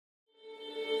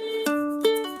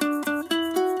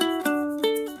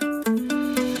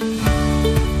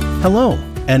Hello,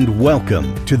 and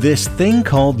welcome to This Thing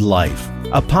Called Life,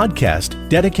 a podcast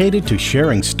dedicated to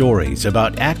sharing stories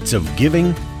about acts of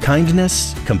giving,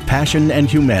 kindness, compassion, and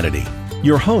humanity.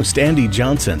 Your host, Andy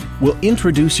Johnson, will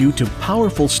introduce you to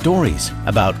powerful stories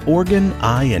about organ,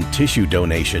 eye, and tissue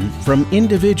donation from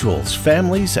individuals,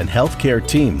 families, and healthcare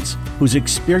teams whose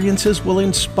experiences will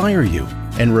inspire you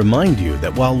and remind you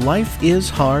that while life is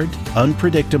hard,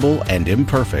 unpredictable, and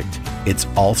imperfect, it's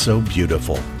also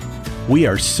beautiful. We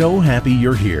are so happy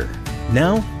you're here.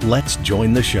 Now, let's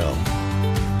join the show.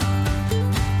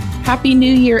 Happy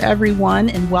New Year, everyone,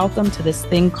 and welcome to This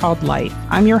Thing Called Life.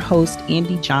 I'm your host,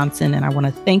 Andy Johnson, and I want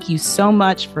to thank you so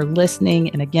much for listening.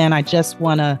 And again, I just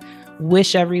want to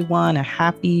wish everyone a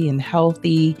happy and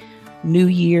healthy New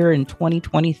Year in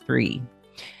 2023.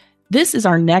 This is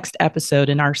our next episode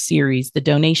in our series, The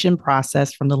Donation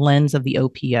Process from the Lens of the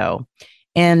OPO.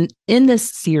 And in this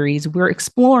series, we're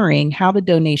exploring how the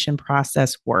donation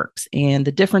process works and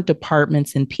the different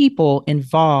departments and people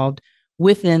involved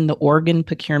within the Organ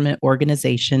Procurement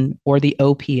Organization, or the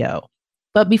OPO.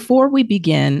 But before we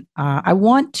begin, I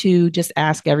want to just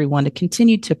ask everyone to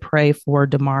continue to pray for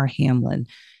Damar Hamlin.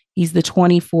 He's the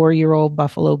 24-year-old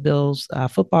Buffalo Bills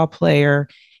football player.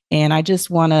 And I just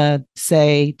want to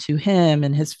say to him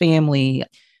and his family,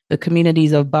 the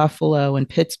communities of Buffalo and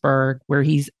Pittsburgh, where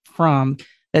he's from,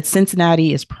 that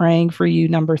Cincinnati is praying for you,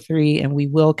 number 3, and we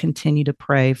will continue to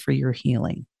pray for your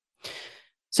healing.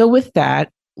 So with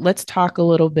that, let's talk a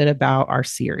little bit about our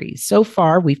series. So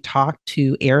far, we've talked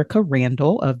to Erica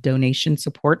Randall of Donation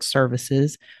Support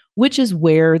Services, which is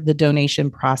where the donation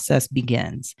process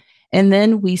begins. And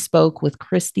then we spoke with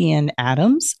Christiane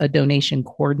Adams, a donation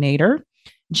coordinator,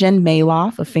 Jen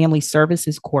Maloff, a family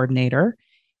services coordinator,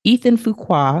 Ethan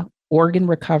Fuqua, organ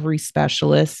recovery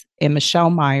specialist, and Michelle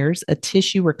Myers, a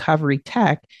tissue recovery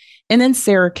tech, and then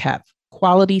Sarah Kepf,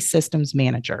 quality systems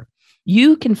manager.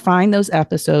 You can find those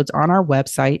episodes on our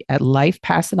website at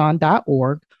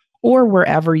lifepassiton.org or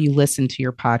wherever you listen to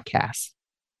your podcasts.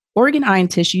 Organ, eye,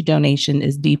 and tissue donation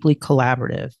is deeply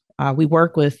collaborative. We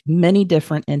work with many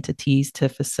different entities to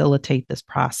facilitate this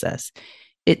process.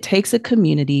 It takes a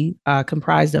community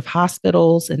comprised of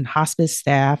hospitals and hospice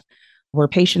staff where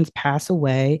patients pass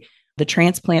away, the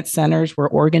transplant centers where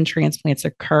organ transplants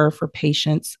occur for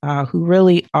patients who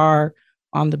really are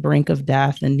on the brink of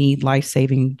death and need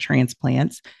life-saving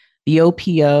transplants, the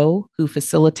OPO, who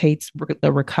facilitates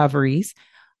the recoveries,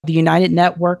 the United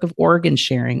Network of Organ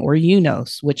Sharing, or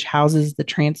UNOS, which houses the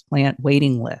transplant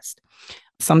waiting list.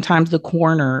 Sometimes the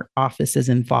coroner office is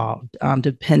involved,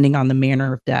 depending on the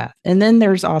manner of death. And then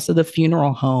there's also the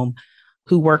funeral home,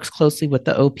 who works closely with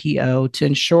the OPO to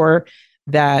ensure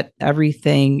that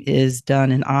everything is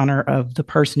done in honor of the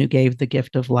person who gave the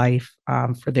gift of life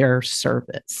for their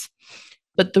service.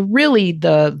 But the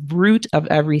root of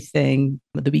everything,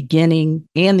 the beginning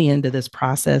and the end of this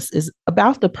process, is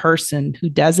about the person who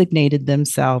designated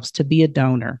themselves to be a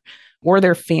donor or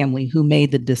their family who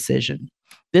made the decision.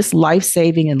 This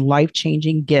life-saving and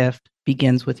life-changing gift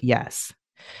begins with yes.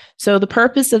 So the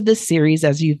purpose of this series,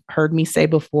 as you've heard me say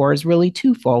before, is really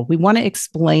twofold. We want to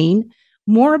explain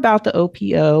more about the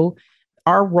OPO,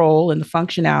 our role and the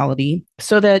functionality,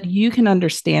 so that you can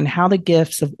understand how the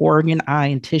gifts of organ, eye,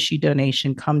 and tissue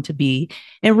donation come to be,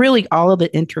 and really all of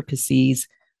the intricacies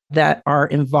that are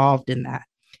involved in that.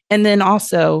 And then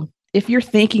also, if you're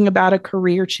thinking about a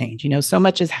career change, so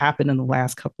much has happened in the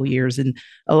last couple of years, and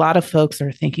a lot of folks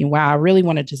are thinking, wow, I really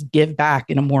want to just give back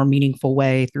in a more meaningful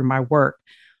way through my work.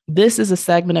 This is a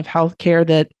segment of healthcare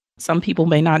that some people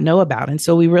may not know about. And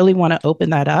so we really want to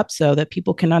open that up so that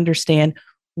people can understand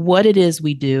what it is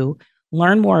we do,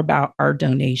 learn more about our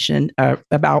donation,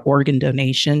 about organ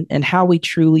donation, and how we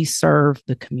truly serve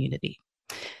the community.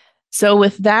 So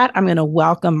with that, I'm going to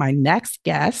welcome my next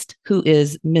guest, who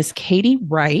is Miss Katie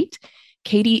Wright.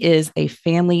 Katie is a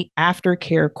family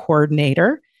aftercare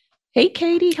coordinator. Hey,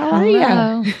 Katie, how are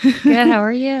you? Good. How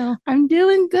are you? I'm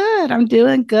doing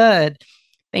good.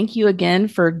 Thank you again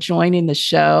for joining the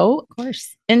show. Of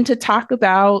course. And to talk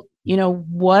about,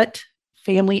 what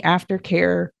family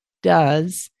aftercare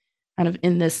does kind of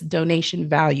in this donation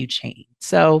value chain.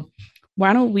 So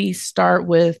why don't we start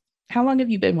with, how long have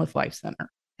you been with Life Center?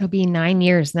 It'll be 9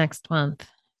 years next month.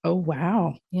 Oh,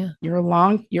 wow. Yeah. You're a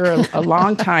long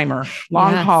timer,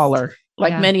 long Yes. hauler,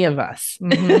 like many of us.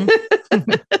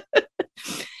 Mm-hmm.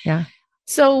 Yeah.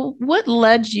 So what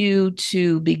led you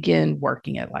to begin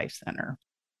working at Life Center?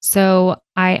 So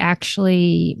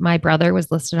my brother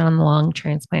was listed on the long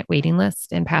transplant waiting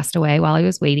list and passed away while he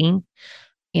was waiting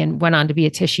and went on to be a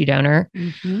tissue donor.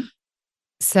 Mm-hmm.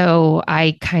 So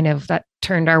that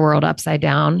turned our world upside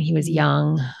down. He was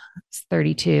young,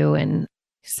 32, and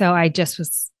So I just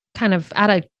was kind of at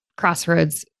a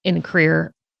crossroads in a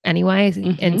career anyway.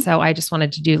 And so I just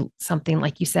wanted to do something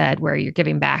like you said, where you're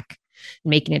giving back,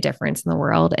 making a difference in the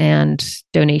world. And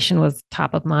donation was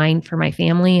top of mind for my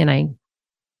family. And I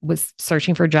was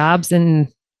searching for jobs and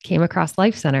came across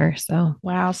Life Center. So,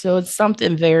 wow. So it's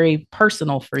something very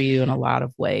personal for you in a lot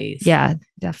of ways. yeah,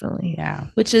 definitely. Yeah.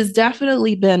 Which has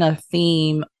definitely been a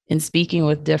theme in speaking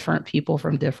with different people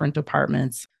from different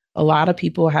departments. A lot of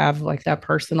people have like that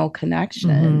personal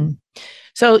connection.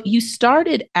 So you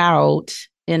started out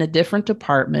in a different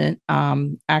department,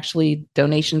 actually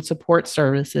donation support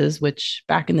services, which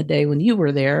back in the day when you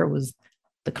were there was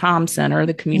the comm center,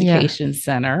 the communications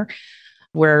center,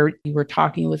 where you were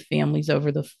talking with families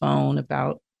over the phone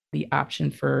about the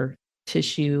option for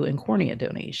tissue and cornea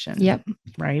donation. Yep.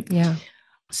 Right. Yeah.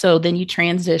 So then you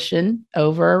transition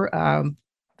over.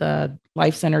 The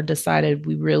Life Center decided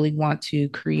we really want to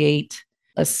create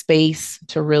a space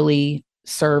to really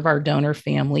serve our donor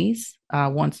families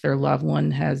once their loved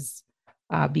one has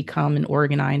become an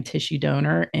organ, eye, and tissue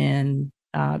donor. And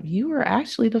you were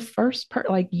actually the first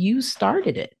like you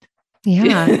started it.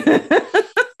 Yeah.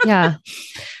 Yeah.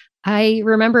 I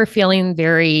remember feeling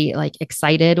very like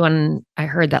excited when I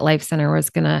heard that Life Center was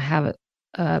going to have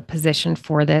a position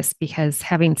for this, because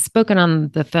having spoken on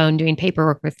the phone doing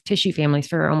paperwork with tissue families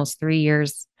for almost 3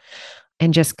 years,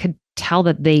 and just could tell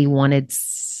that they wanted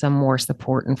some more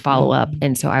support and follow up.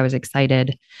 And so I was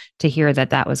excited to hear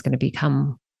that that was going to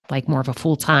become like more of a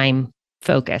full-time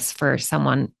focus for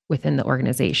someone within the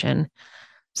organization.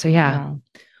 So yeah. Wow.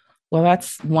 Well,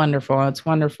 that's wonderful. It's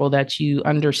wonderful that you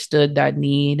understood that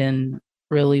need and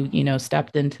really,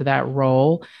 stepped into that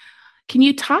role. Can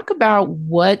you talk about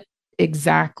what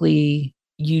exactly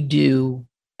you do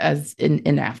as in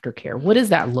aftercare? What does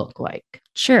that look like?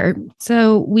 Sure.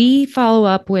 So we follow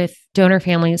up with donor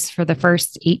families for the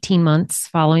first 18 months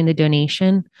following the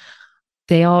donation.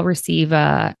 They all receive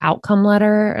a outcome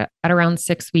letter at around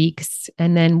 6 weeks.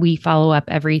 And then we follow up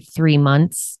every 3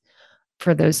 months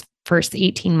for those first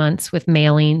 18 months with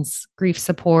mailings, grief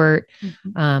support,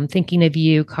 thinking of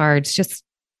you cards, just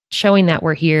showing that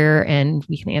we're here and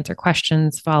we can answer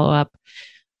questions, follow up.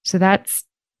 So that's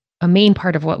a main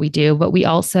part of what we do. But we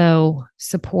also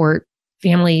support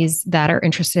families that are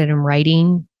interested in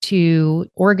writing to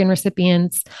organ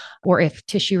recipients, or if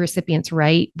tissue recipients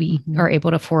write, we are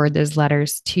able to forward those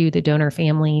letters to the donor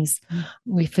families.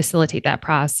 We facilitate that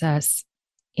process.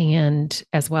 And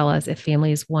as well as if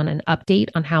families want an update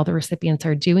on how the recipients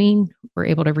are doing, we're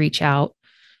able to reach out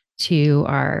to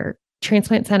our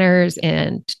transplant centers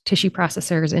and tissue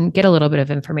processors and get a little bit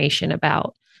of information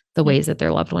about the ways that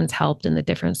their loved ones helped and the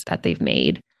difference that they've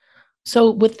made.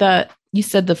 So you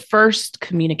said the first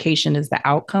communication is the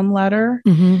outcome letter.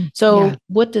 So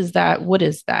what is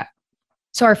that?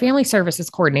 So our family services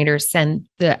coordinators send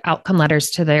the outcome letters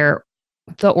to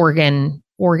the organ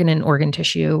and organ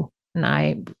tissue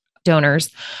and donors,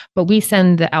 but we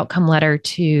send the outcome letter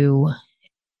to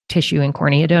tissue and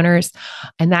cornea donors.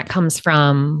 And that comes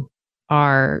from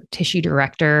our tissue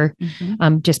director,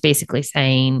 just basically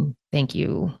saying, thank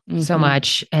you so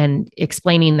much, and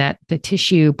explaining that the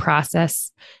tissue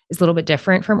process is a little bit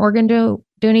different from organ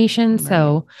donation. Right.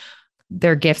 So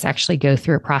their gifts actually go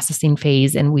through a processing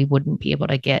phase, and we wouldn't be able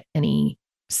to get any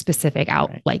specific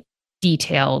like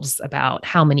details about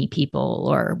how many people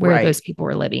or where those people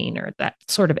were living, or that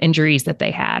sort of injuries that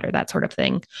they had, or that sort of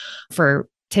thing, for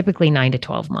typically 9 to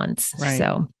 12 months. Right.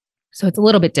 So it's a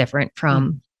little bit different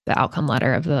from the outcome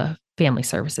letter of the family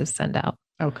services send out.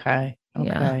 Okay.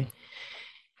 Yeah.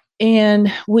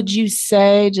 And would you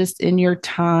say, just in your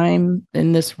time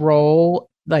in this role,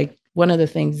 like one of the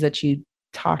things that you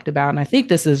talked about, and I think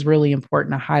this is really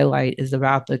important to highlight, is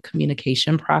about the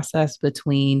communication process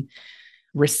between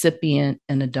recipient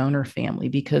and a donor family,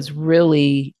 because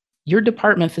really your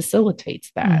department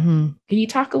facilitates that. Can you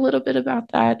talk a little bit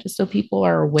about that, just so people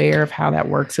are aware of how that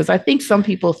works? Because I think some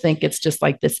people think it's just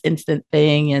like this instant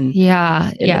thing, and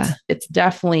it's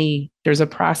definitely, there's a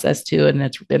process to it,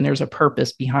 and there's a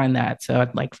purpose behind that. So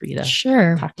I'd like for you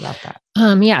to talk about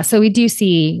that. So we do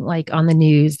see, like on the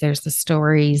news, there's the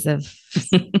stories of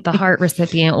the heart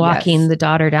recipient walking the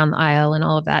daughter down the aisle and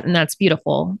all of that, and that's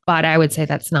beautiful. But I would say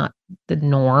that's not the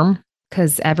norm,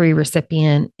 because every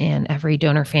recipient and every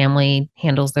donor family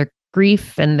handles their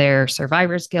grief and their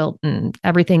survivor's guilt and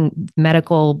everything,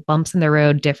 medical bumps in the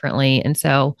road, differently. And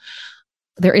so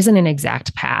there isn't an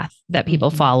exact path that people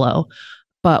follow,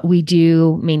 but we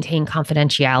do maintain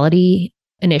confidentiality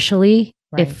initially.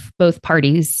 Right. If both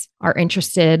parties are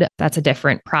interested, that's a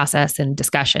different process and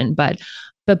discussion. But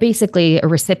basically, a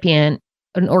recipient,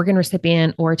 an organ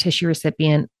recipient or a tissue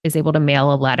recipient, is able to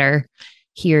mail a letter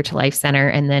here to Life Center.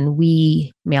 And then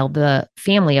we mailed the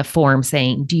family a form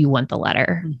saying, do you want the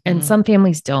letter? Mm-hmm. And some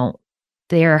families don't.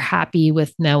 They're happy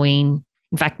with knowing.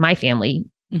 In fact, my family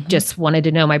just wanted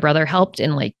to know my brother helped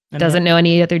and doesn't know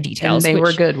any other details. And they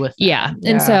were good with that. Yeah.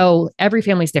 And so every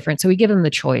family's different. So we give them the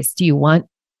choice. Do you want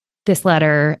this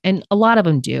letter? And a lot of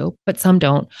them do, but some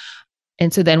don't.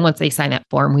 And so then once they sign that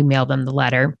form, we mail them the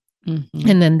letter and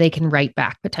then they can write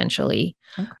back potentially.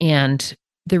 Okay. And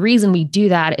the reason we do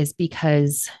that is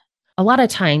because a lot of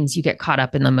times you get caught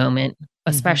up in the moment,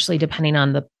 especially depending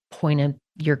on the point of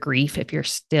your grief. If you're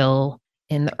still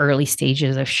in the early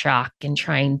stages of shock and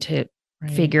trying to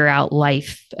figure out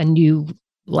life, a new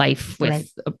life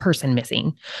with a person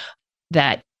missing,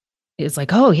 that is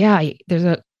like, oh yeah,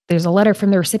 there's a letter from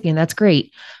the recipient. That's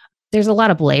great. There's a lot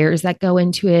of layers that go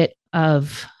into it.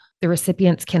 Of the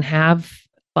recipients can have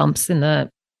bumps in the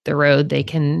road. They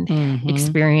can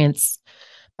experience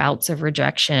bouts of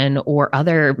rejection or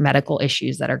other medical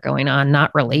issues that are going on,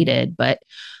 not related, but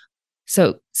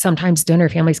so sometimes donor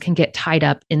families can get tied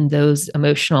up in those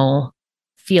emotional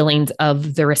feelings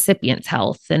of the recipient's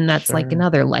health. And that's like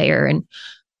another layer.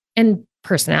 And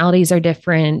personalities are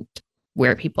different,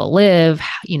 where people live,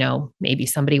 maybe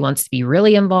somebody wants to be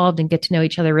really involved and get to know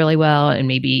each other really well. And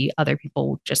maybe other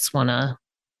people just want to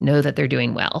know that they're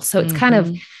doing well. So it's kind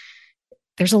of,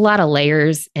 there's a lot of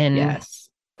layers and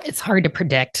it's hard to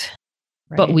predict,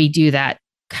 but we do that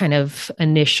kind of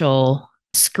initial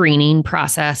screening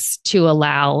process to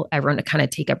allow everyone to kind of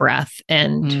take a breath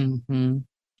and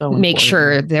make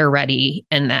sure they're ready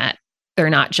and that they're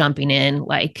not jumping in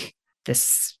like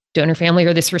this donor family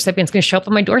or this recipient's going to show up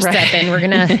on my doorstep and we're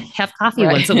going to have coffee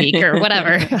once a week or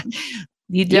whatever.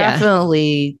 You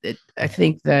definitely, I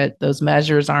think that those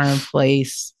measures are in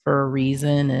place for a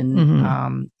reason.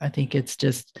 And I think it's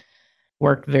just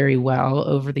worked very well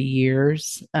over the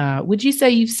years. Would you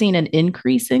say you've seen an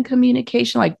increase in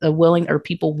communication, like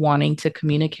people wanting to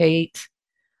communicate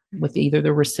with either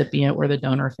the recipient or the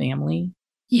donor family?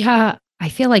 Yeah, I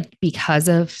feel like because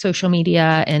of social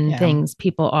media and things,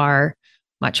 people are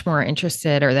much more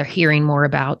interested or they're hearing more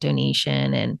about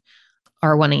donation and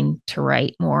are wanting to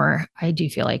write more. I do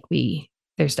feel like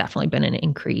there's definitely been an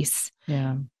increase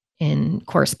in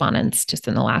correspondence just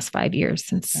in the last 5 years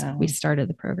since we started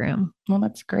the program. Well,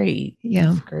 that's great.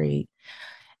 Yeah. That's great.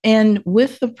 And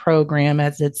with the program,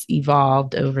 as it's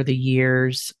evolved over the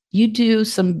years, you do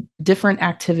some different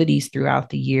activities throughout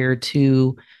the year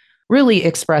to really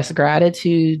express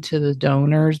gratitude to the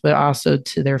donors, but also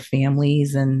to their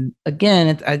families. And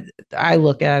again, I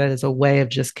look at it as a way of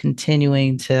just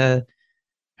continuing to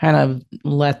kind of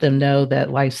let them know that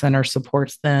Life Center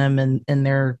supports them in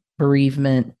their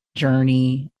bereavement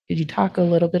journey. Could you talk a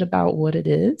little bit about what it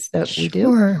is that we do?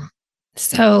 Sure.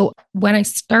 So when I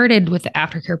started with the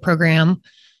aftercare program,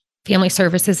 Family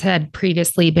Services had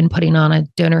previously been putting on a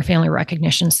donor family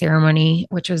recognition ceremony,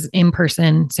 which was an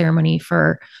in-person ceremony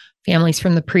for families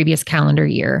from the previous calendar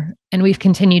year. And we've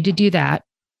continued to do that,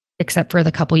 except for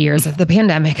the couple years of the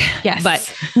pandemic.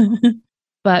 Yes.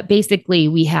 But basically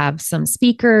we have some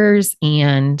speakers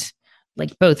and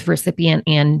like both recipient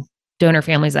and donor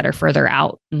families that are further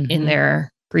out in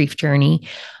their grief journey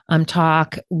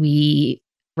talk. We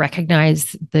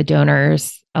recognize the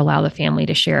donors, allow the family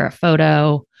to share a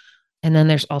photo. And then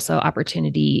there's also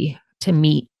opportunity to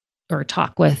meet or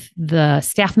talk with the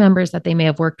staff members that they may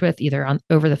have worked with either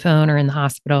over the phone or in the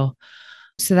hospital.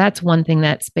 So that's one thing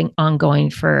that's been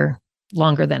ongoing for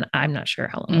longer than I'm not sure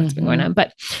how long it's been going on.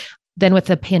 But then with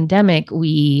the pandemic,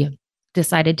 we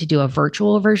decided to do a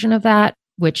virtual version of that,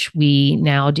 which we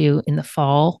now do in the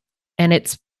fall. And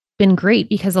it's been great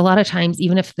because a lot of times,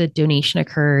 even if the donation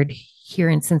occurred here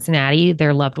in Cincinnati,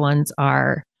 their loved ones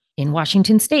are in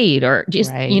Washington State or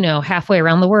just, halfway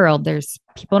around the world. There's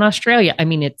people in Australia. I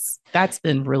mean, that's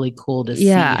been really cool to see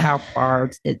how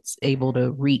far it's able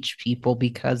to reach people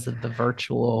because of the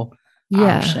virtual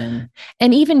option.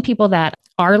 And even people that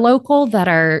are local that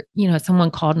are,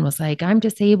 someone called and was like, I'm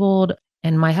disabled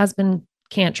and my husband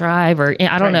can't drive, or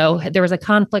I don't know, there was a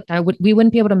conflict. We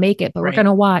wouldn't be able to make it, but we're going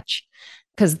to watch,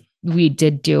 because we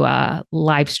did do a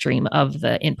live stream of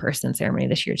the in-person ceremony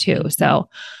this year too. So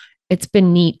it's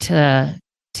been neat to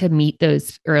meet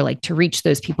those, or like to reach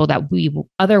those people that we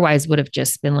otherwise would have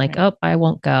just been like, oh, I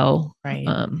won't go.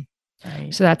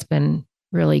 So that's been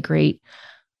really great.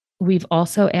 We've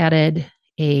also added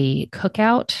a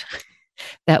cookout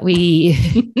that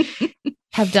we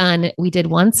have done. We did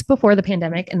once before the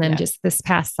pandemic and then just this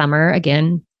past summer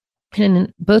again.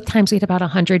 And both times we had about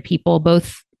 100 people,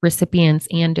 both recipients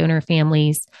and donor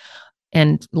families.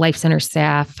 and Life Center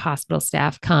staff, hospital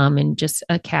staff come in just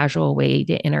a casual way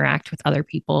to interact with other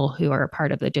people who are a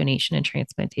part of the donation and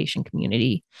transplantation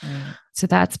community. So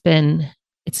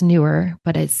it's newer,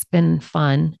 but it's been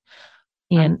fun.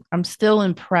 And I'm still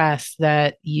impressed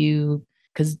that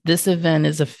because this event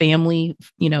is a family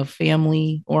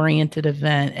oriented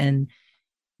event. And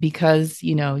because,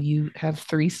 you have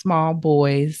 3 small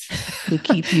boys who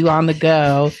keep you on the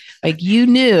go, like you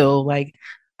knew, like,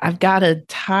 I've got to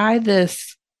tie the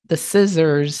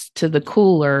scissors to the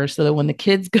cooler so that when the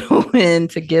kids go in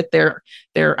to get their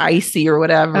icy or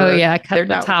whatever. Oh yeah, cut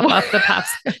the top off the pops.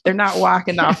 They're not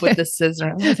walking off with the scissor.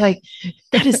 I was like,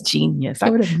 that is genius. I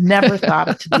would have never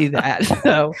thought to do that.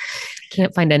 So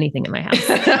can't find anything in my house.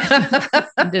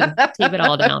 Just tape it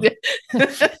all down.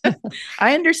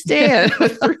 I understand.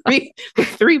 With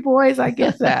 3 boys, I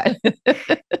get that.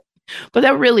 But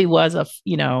that really was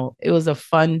it was a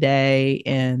fun day.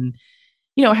 And,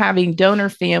 having donor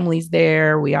families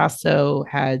there, we also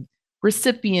had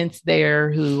recipients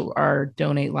there who are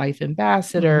Donate Life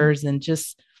ambassadors, and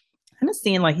just kind of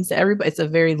seeing, like he said, everybody, it's a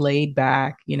very laid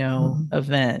back,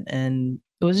 event. And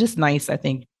it was just nice. I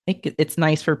think it's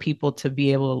nice for people to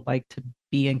be able to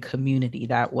be in community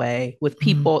that way with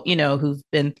people, who've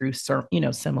been through,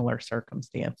 similar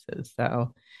circumstances.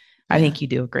 So I think you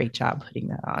do a great job putting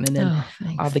that on. And then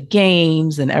all the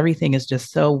games and everything is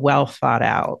just so well thought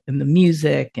out, and the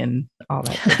music and all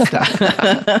that good stuff.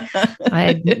 I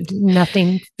had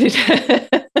nothing,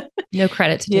 no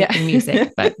credit to take in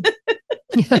music, but.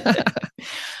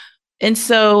 And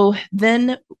so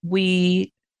then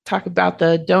we talk about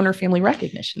the donor family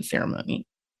recognition ceremony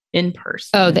in person.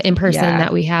 Oh, the in-person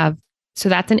that we have. So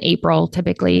that's in April,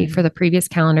 typically for the previous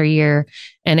calendar year.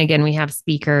 And again, we have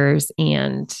speakers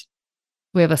and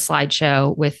we have a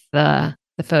slideshow with the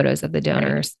photos of the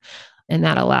donors, and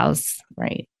that allows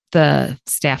the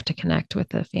staff to connect with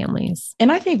the families.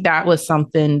 And I think that was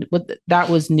something that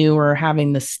was newer,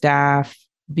 having the staff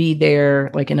be there,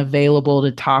 and available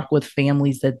to talk with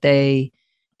families that they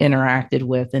interacted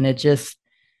with. And it just,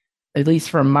 at least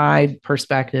from my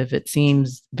perspective, it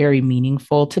seems very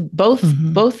meaningful to both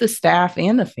the staff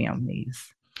and the families.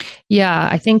 Yeah,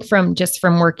 I think from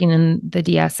working in the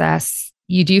DSS,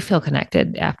 you do feel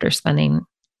connected after spending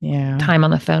time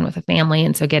on the phone with a family.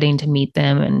 And so getting to meet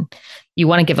them, and you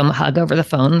want to give them a hug over the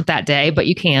phone that day, but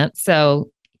you can't. So,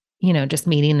 just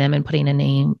meeting them and putting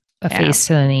a face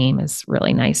to the name is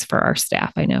really nice for our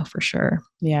staff. I know for sure.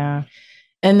 Yeah.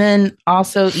 And then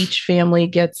also each family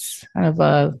gets kind of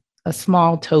a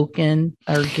small token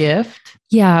or gift.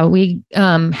 Yeah. We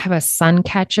have a sun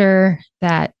catcher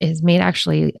that is made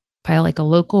actually by a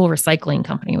local recycling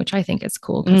company, which I think is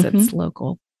cool because it's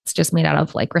local. It's just made out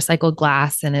of recycled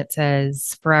glass, and it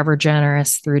says "Forever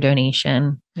Generous Through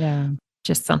Donation." Yeah.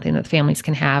 Just something that families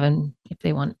can have, and if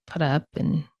they want, put up.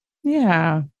 And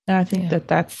I think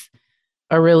that's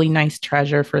a really nice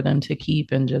treasure for them to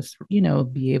keep, and just,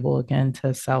 be able again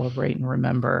to celebrate and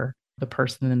remember the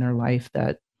person in their life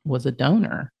that was a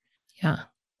donor. Yeah.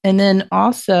 And then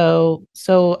also,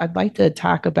 so I'd like to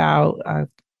talk about a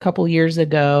couple years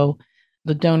ago,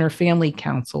 the Donor Family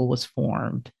Council was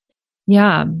formed.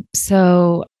 Yeah.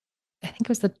 So I think it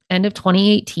was the end of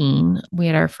 2018. We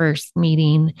had our first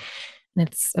meeting, and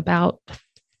it's about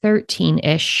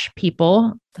 13-ish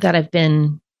people that have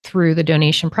been through the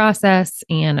donation process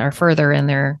and are further in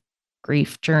their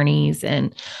grief journeys.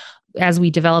 And as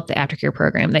we developed the aftercare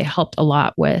program, they helped a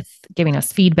lot with giving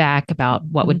us feedback about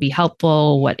what would be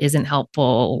helpful, what isn't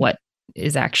helpful, what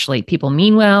is actually people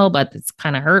mean well, but it's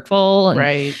kind of hurtful.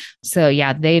 And so,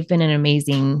 they've been an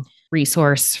amazing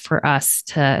resource for us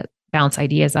to bounce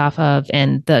ideas off of.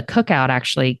 And the cookout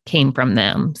actually came from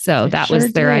them. So that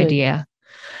was their idea.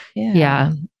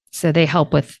 Yeah. So they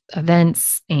help with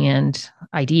events and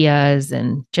ideas,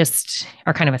 and just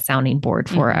are kind of a sounding board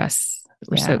for us.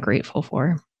 We're so grateful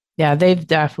for. Yeah, they've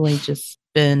definitely just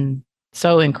been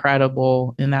so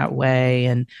incredible in that way.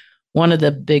 And one of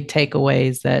the big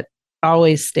takeaways that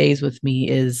always stays with me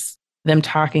is them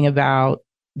talking about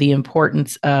the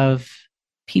importance of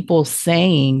people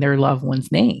saying their loved one's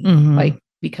name,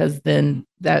 because then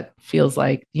that feels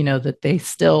like, that they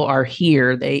still are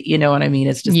here. They, you know what I mean?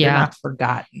 It's just, they're not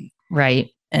forgotten. Right.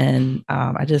 And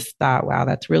I just thought, wow,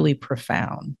 that's really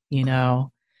profound.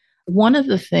 One of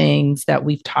the things that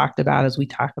we've talked about as we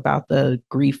talk about the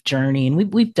grief journey,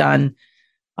 and we've done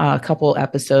a couple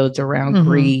episodes around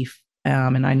grief.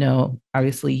 And I know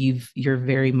obviously you're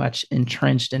very much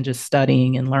entrenched in just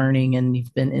studying and learning, and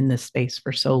you've been in this space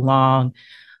for so long,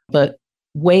 but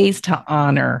ways to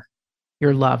honor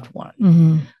your loved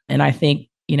one. And I think,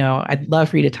 I'd love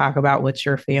for you to talk about what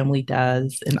your family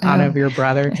does in honor of your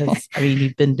brother, because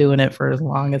you've been doing it for as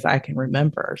long as I can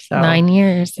remember. So 9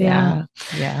 years. Yeah.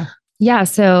 Yeah.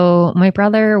 So my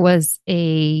brother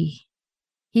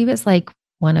he was like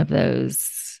one of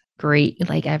those great,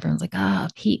 like everyone's like, oh,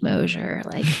 Pete Mosier,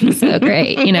 like he's so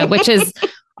great, which is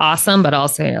awesome, but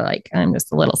also like I'm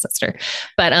just a little sister.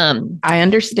 But I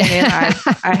understand.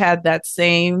 I had that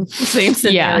same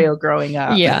scenario growing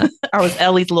up. Yeah. I was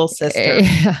Ellie's little sister.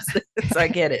 So I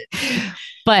get it.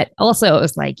 But also it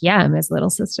was like, yeah, I'm his little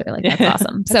sister. Like that's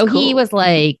awesome. So cool. He was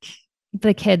like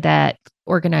the kid that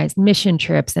organized mission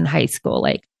trips in high school,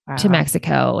 like to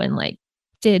Mexico, and like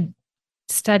did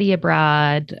study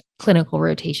abroad, clinical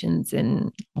rotations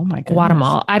in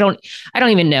Guatemala. I don't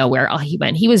even know where all he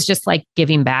went. He was just like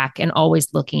giving back and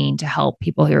always looking to help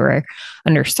people who were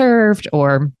underserved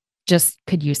or just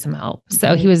could use some help.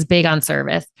 So he was big on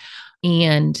service.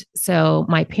 And so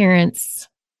my parents,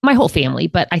 my whole family,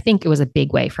 but I think it was a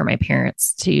big way for my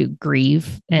parents to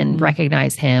grieve and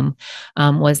recognize him,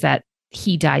 was that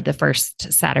he died the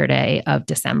first Saturday of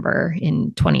December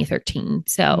in 2013.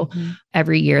 So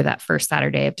every year, that first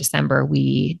Saturday of December,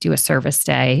 we do a service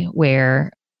day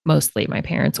where mostly my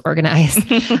parents organize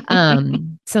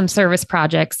some service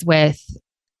projects with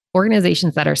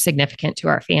organizations that are significant to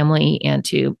our family and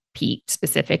to Pete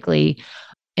specifically.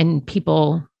 And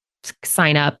people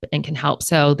sign up and can help.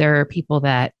 So there are people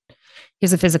that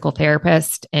he's a physical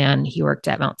therapist and he worked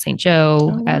at Mount St.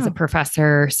 Joe as a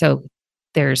professor. So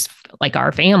there's like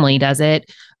our family does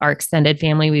it, our extended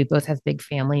family. We both have big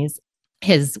families.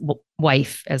 His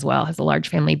wife as well has a large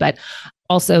family, but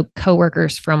also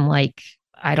coworkers from like,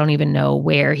 I don't even know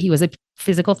where. He was a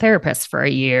physical therapist for a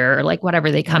year or like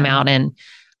whatever. They come out and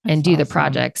do the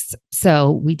projects.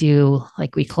 So we do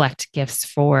like, we collect gifts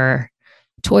for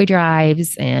toy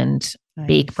drives and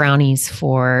bake brownies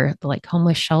for the like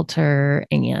homeless shelter,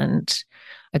 and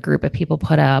a group of people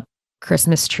put up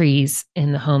Christmas trees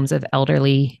in the homes of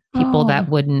elderly people that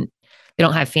they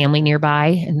don't have family nearby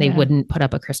and they wouldn't put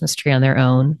up a Christmas tree on their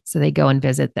own. So they go and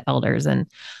visit the elders and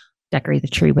decorate the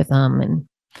tree with them. And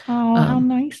how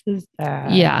nice is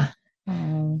that? Yeah.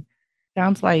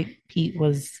 Sounds like Pete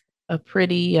was a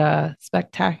pretty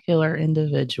spectacular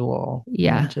individual.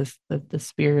 Yeah. Just the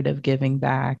spirit of giving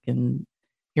back and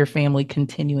your family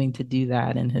continuing to do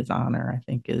that in his honor, I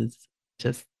think is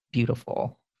just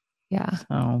beautiful. Yeah.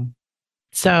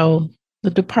 So the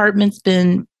department's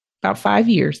been about 5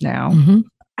 years now.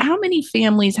 How many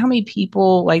families, how many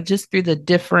people, like just through the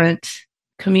different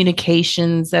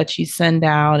communications that you send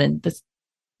out, and this,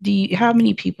 how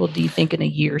many people do you think in a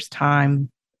year's time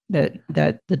that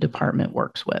the department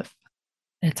works with?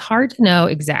 It's hard to know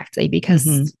exactly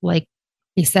because like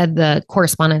you said, the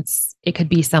correspondence, it could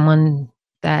be someone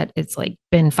that it's like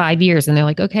been 5 years and they're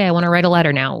like, okay, I want to write a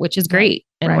letter now, which is great.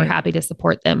 And we're happy to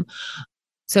support them.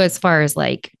 So as far as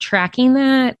like tracking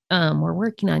that, we're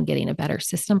working on getting a better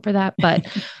system for that, but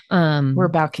we're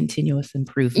about continuous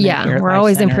improvement. Yeah, we're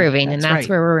always improving, and that's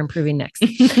where we're improving next.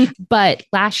 But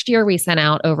last year we sent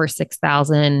out over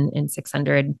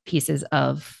 6,600 pieces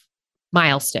of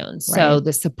milestones. So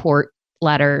the support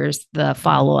letters, the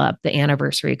follow-up, the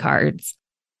anniversary cards.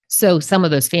 So some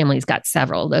of those families got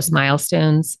several of those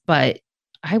milestones, but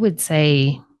I would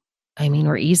say,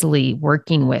 we're easily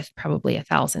working with probably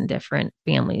 1,000 different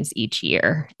families each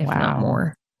year, if not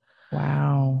more.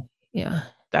 Wow. Yeah.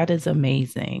 That is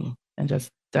amazing. And just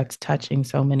that's touching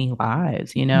so many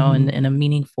lives, in a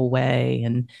meaningful way,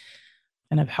 and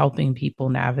kind of helping people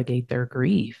navigate their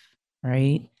grief.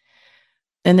 Right.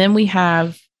 And then we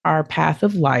have our Path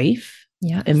of Life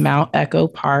in Mount Echo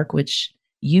Park, which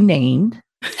you named.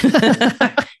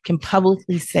 Can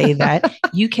publicly say that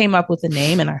you came up with a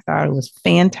name, and I thought it was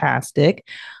fantastic.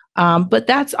 But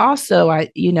that's also,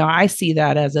 I see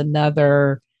that as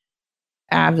another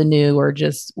avenue or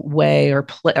just way or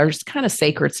just kind of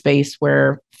sacred space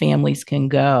where families can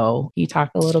go. Can you talk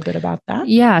a little bit about that?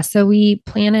 Yeah. So we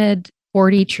planted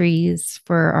 40 trees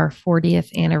for our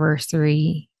 40th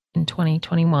anniversary in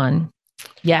 2021.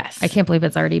 Yes. I can't believe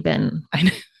it's already been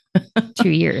 2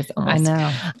 years almost. I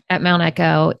know. At Mount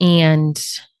Echo. And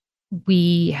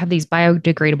we have these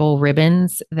biodegradable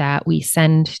ribbons that we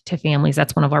send to families.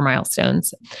 That's one of our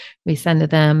milestones. We send to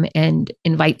them and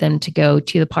invite them to go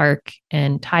to the park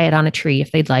and tie it on a tree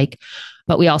if they'd like.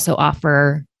 But we also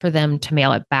offer for them to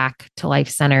mail it back to Life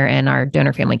Center, and our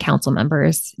donor family council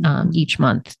members each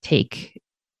month take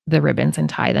the ribbons and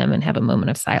tie them and have a moment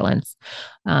of silence.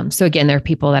 So again, there are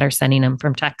people that are sending them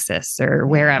from Texas or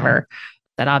wherever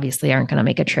that obviously aren't going to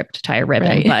make a trip to tie a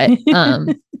ribbon,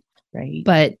 but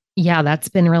but yeah, that's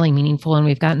been really meaningful, and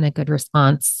we've gotten a good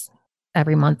response.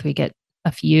 Every month we get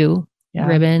a few Yeah.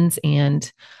 ribbons,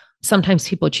 and sometimes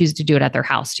people choose to do it at their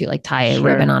house too, like tie a Sure.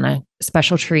 ribbon on a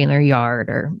special tree in their yard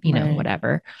or, Right.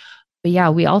 whatever. But yeah,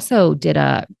 we also did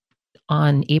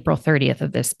on April 30th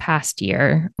of this past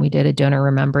year, we did a Donor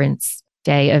Remembrance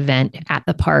Day event at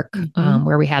the park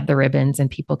where we had the ribbons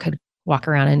and people could walk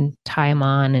around and tie them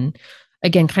on. And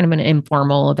again, kind of an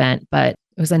informal event, but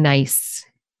it was a nice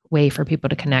way for people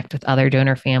to connect with other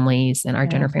donor families. And our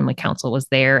Donor Family Council was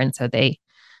there. And so they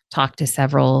talked to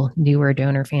several newer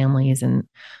donor families. And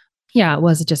yeah, it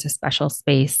was just a special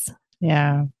space.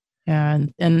 Yeah. Yeah.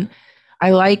 And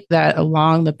I like that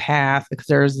along the path, because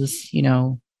there's this,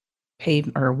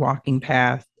 paved or walking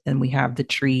path, and we have the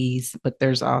trees, but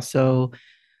there's also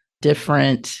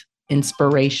different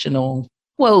inspirational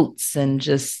quotes and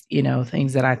just,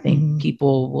 things that I think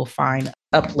people will find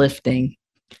uplifting.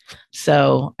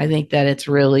 So I think that it's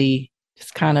really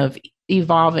just kind of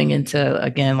evolving into,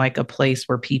 again, like a place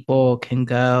where people can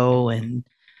go and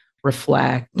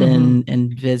reflect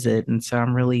and visit. And so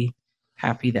I'm really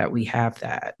happy that we have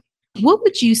that. What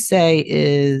would you say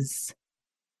is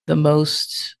the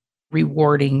most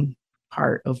rewarding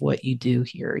part of what you do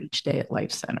here each day at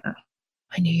Life Center?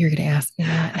 I knew you were going to ask me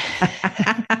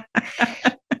that.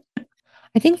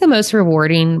 I think the most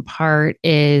rewarding part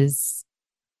is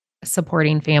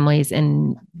supporting families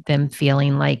and them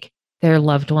feeling like their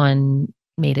loved one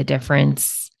made a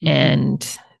difference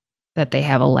and that they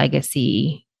have a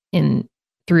legacy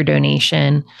through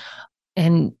donation.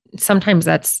 And sometimes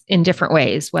that's in different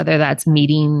ways, whether that's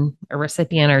meeting a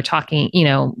recipient or talking,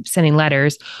 sending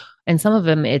letters. And some of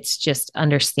them, it's just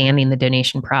understanding the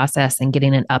donation process and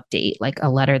getting an update, like a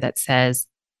letter that says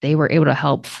they were able to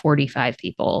help 45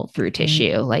 people through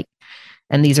tissue,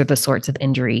 and these are the sorts of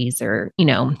injuries or,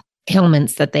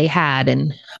 ailments that they had.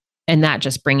 And that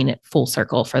just bringing it full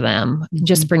circle for them,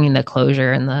 just bringing the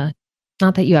closure and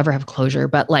not that you ever have closure,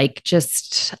 but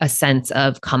just a sense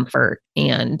of comfort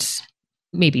and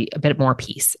maybe a bit more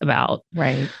peace about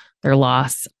their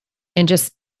loss, and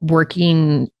just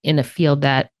working in a field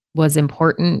that was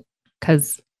important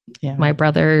because my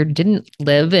brother didn't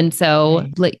live. And so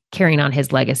carrying on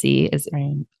his legacy is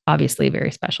obviously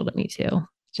very special to me too.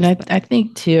 And I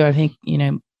think,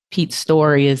 Pete's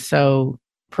story is so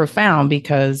profound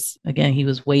because, again, he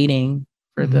was waiting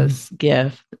for this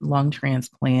gift, lung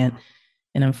transplant.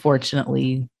 And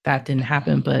unfortunately, that didn't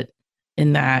happen. But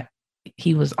in that,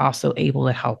 he was also able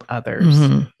to help others,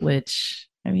 which,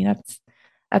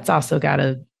 that's also got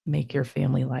to make your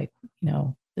family like,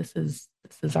 this is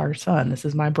our son. This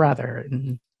is my brother.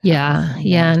 And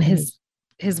And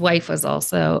his wife is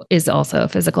also a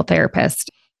physical therapist.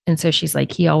 And so she's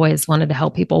like, he always wanted to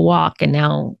help people walk. And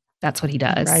now that's what he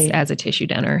does as a tissue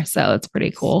donor. So it's pretty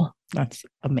cool. That's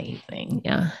amazing.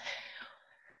 Yeah.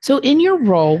 So in your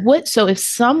role, so if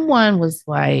someone was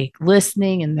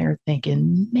listening and they're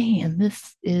thinking, man,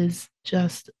 this is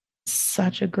just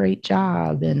such a great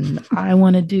job and I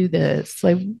want to do this,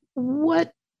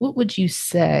 what would you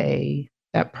say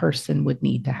that person would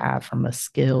need to have from a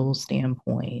skill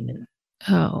standpoint?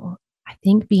 I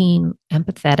think being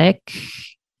empathetic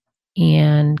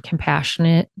and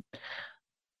compassionate,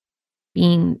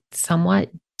 being somewhat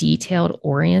detailed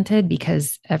oriented,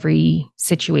 because every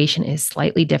situation is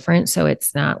slightly different. So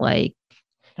it's not like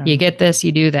you get this,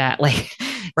 you do that.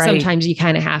 Sometimes you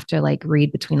kind of have to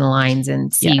read between the lines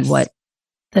and see what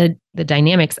the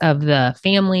dynamics of the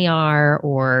family are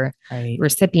or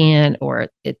recipient, or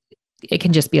it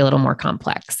can just be a little more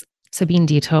complex. So being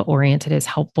detail oriented is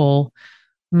helpful.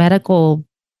 Medical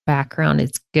background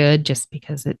is good just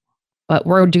because but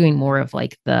we're doing more of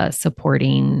the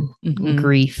supporting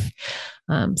grief.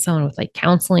 Someone with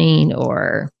counseling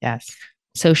or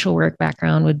social work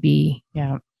background would be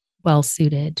well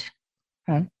suited.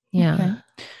 Okay. Yeah. Okay.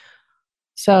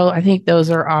 So I think those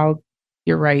are all,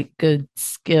 you're right, good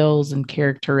skills and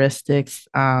characteristics.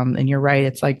 And you're right.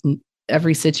 It's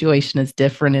every situation is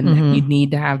different and you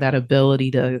need to have that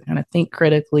ability to kind of think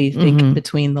critically, think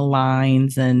between the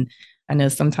lines. And I know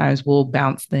sometimes we'll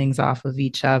bounce things off of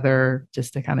each other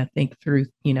just to kind of think through,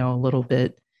 a little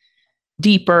bit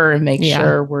deeper and make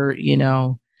sure we're,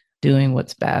 doing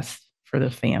what's best for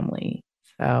the family.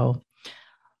 So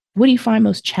what do you find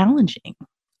most challenging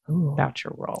about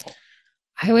your role?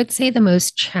 I would say the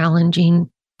most challenging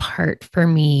part for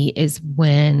me is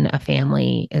when a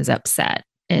family is upset.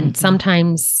 And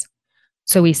sometimes,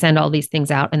 so we send all these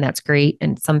things out and that's great.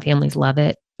 And some families love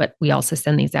it, but we also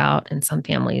send these out and some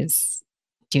families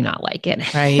do not like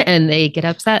it. Right. And they get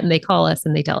upset and they call us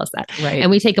and they tell us that. Right. And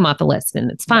we take them off the list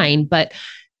and it's fine. But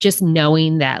just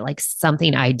knowing that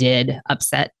something I did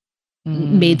upset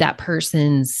made that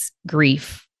person's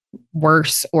grief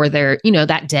worse or they're,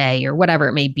 that day or whatever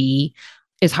it may be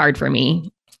is hard for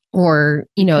me. Or,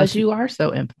 because you are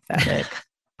so empathetic.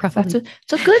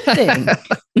 It's a good thing.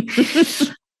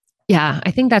 Yeah, I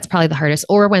think that's probably the hardest.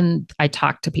 Or when I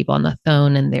talk to people on the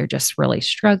phone and they're just really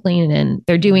struggling and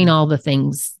they're doing all the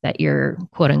things that you're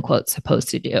quote unquote supposed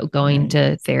to do, going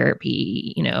to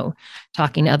therapy,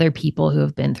 talking to other people who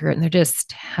have been through it and they're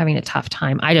just having a tough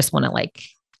time. I just want to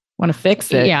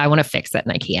fix it. Yeah, I want to fix it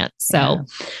and I can't. So,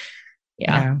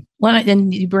 yeah. Well,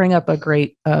 and you bring up a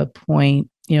great point.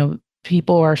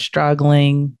 People are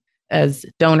struggling as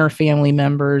donor family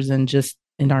members and just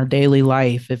in our daily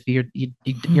life, if you're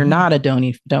not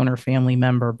a donor family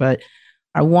member. But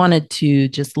I wanted to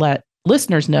just let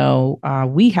listeners know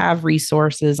we have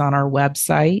resources on our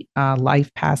website,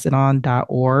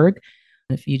 lifepassiton.org.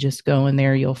 If you just go in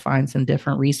there, you'll find some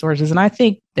different resources. And I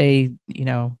think they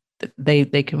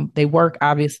work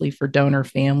obviously for donor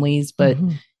families, but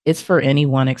it's for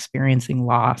anyone experiencing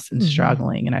loss and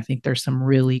struggling. And I think there's some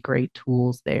really great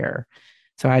tools there.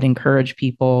 So I'd encourage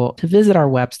people to visit our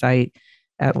website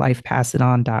at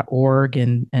lifepassiton.org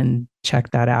and check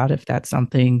that out if that's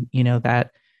something, that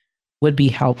would be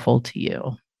helpful to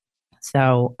you.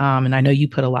 So, and I know you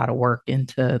put a lot of work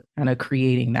into kind of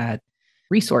creating that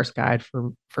resource guide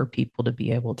for people to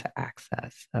be able to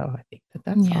access. So I think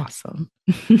that's awesome.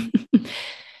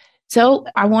 So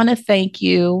I want to thank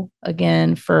you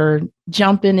again for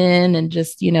jumping in and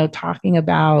just, talking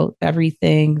about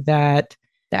everything that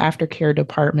the aftercare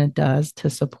department does to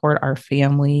support our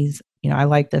families. I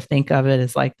like to think of it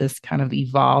as like this kind of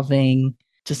evolving,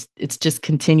 it's just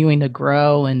continuing to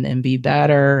grow and be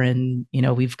better. And,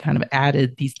 we've kind of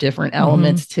added these different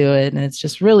elements to it. And it's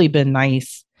just really been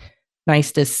nice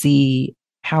to see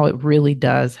how it really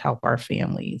does help our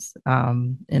families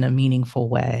in a meaningful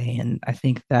way. And I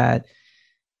think that,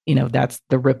 that's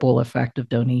the ripple effect of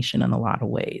donation in a lot of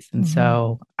ways. And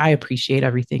so I appreciate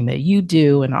everything that you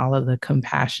do and all of the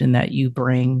compassion that you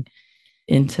bring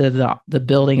into the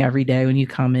building every day when you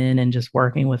come in and just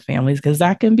working with families, because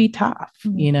that can be tough.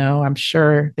 I'm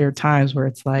sure there are times where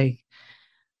it's like,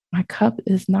 my cup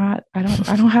is not, I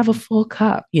don't have a full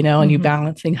cup, and you're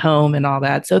balancing home and all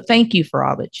that. So thank you for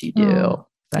all that you do.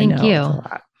 Thank you. It's a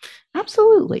lot.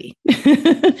 Absolutely.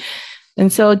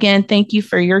 And so again, thank you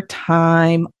for your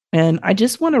time. And I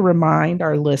just want to remind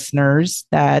our listeners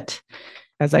that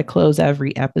as I close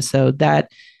every episode, that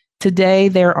today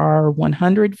there are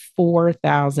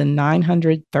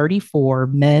 104,934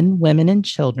 men, women, and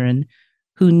children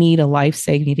who need a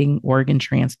life-saving organ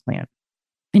transplant.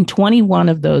 And 21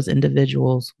 of those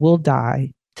individuals will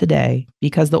die today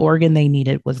because the organ they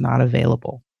needed was not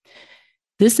available.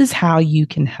 This is how you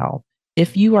can help.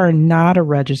 If you are not a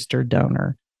registered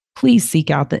donor, please seek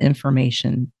out the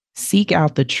information, seek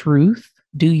out the truth,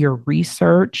 do your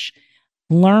research,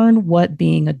 learn what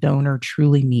being a donor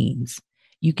truly means.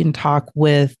 You can talk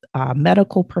with a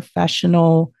medical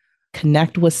professional,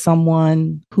 connect with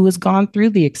someone who has gone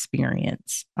through the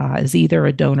experience as either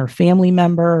a donor family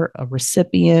member, a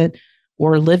recipient,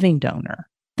 or a living donor.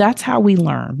 That's how we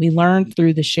learn. We learn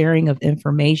through the sharing of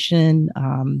information.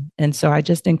 And so I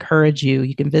just encourage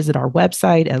you can visit our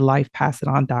website at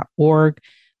lifepassiton.org.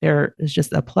 There is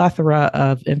just a plethora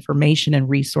of information and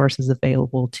resources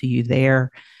available to you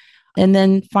there. And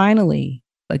then finally,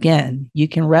 again, you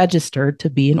can register to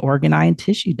be an organ, eye, and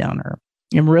tissue donor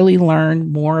and really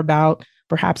learn more about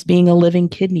perhaps being a living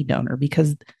kidney donor,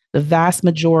 because the vast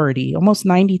majority, almost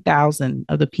 90,000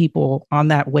 of the people on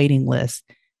that waiting list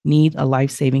need a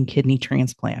life-saving kidney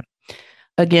transplant.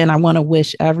 Again, I want to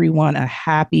wish everyone a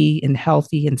happy and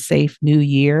healthy and safe new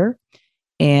year.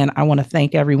 And I want to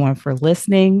thank everyone for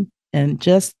listening, and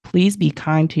just please be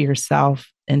kind to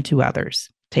yourself and to others.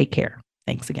 Take care.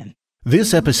 Thanks again.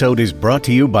 This episode is brought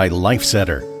to you by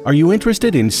LifeCenter. Are you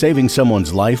interested in saving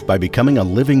someone's life by becoming a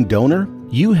living donor?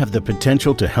 You have the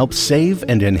potential to help save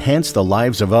and enhance the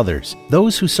lives of others,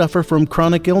 those who suffer from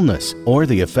chronic illness or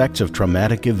the effects of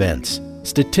traumatic events.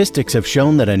 Statistics have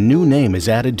shown that a new name is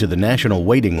added to the national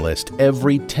waiting list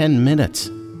every 10 minutes.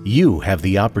 You have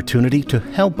the opportunity to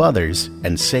help others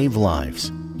and save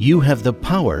lives. You have the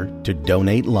power to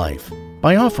donate life.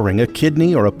 By offering a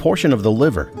kidney or a portion of the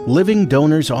liver, living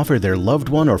donors offer their loved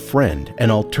one or friend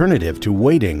an alternative to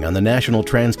waiting on the National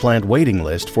Transplant Waiting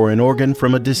List for an organ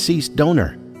from a deceased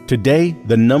donor. Today,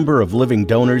 the number of living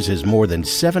donors is more than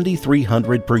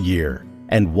 7,300 per year,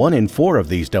 and 1 in 4 of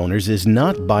these donors is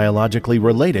not biologically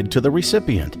related to the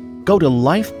recipient. Go to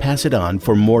Life Pass It On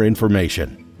for more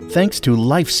information. Thanks to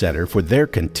LifeCenter for their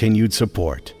continued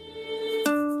support.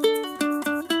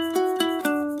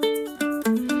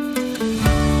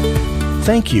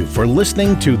 Thank you for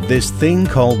listening to This Thing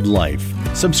Called Life.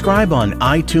 Subscribe on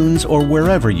iTunes or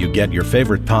wherever you get your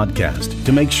favorite podcast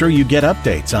to make sure you get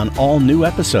updates on all new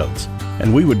episodes.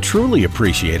 And we would truly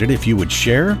appreciate it if you would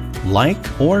share,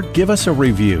 like, or give us a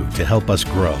review to help us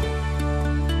grow.